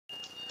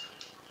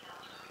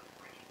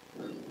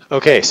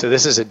Okay, so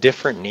this is a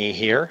different knee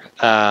here.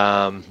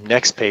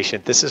 Next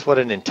patient, this is what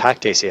an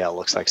intact ACL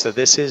looks like. So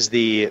this is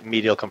the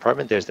medial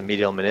compartment. There's the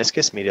medial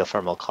meniscus, medial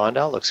femoral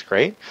condyle, looks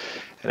great.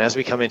 And as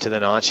we come into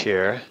the notch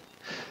here,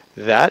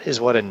 that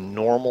is what a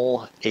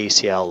normal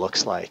ACL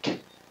looks like.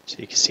 So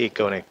you can see it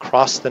going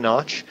across the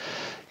notch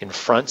in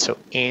front, so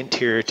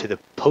anterior to the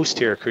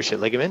posterior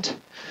cruciate ligament.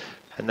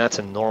 And that's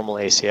a normal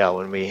ACL.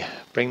 When we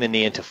bring the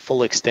knee into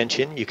full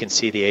extension, you can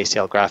see the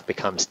ACL graft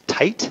becomes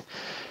tight.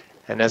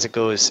 And as it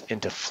goes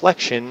into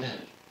flexion,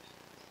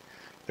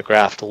 the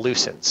graft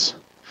loosens.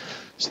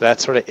 So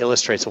that sort of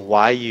illustrates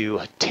why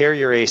you tear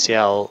your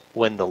ACL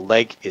when the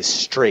leg is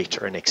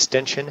straight or an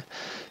extension,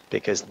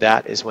 because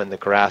that is when the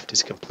graft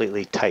is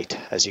completely tight,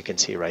 as you can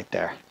see right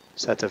there.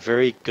 So that's a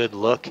very good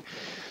look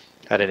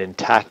at an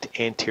intact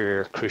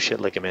anterior cruciate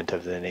ligament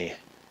of the knee.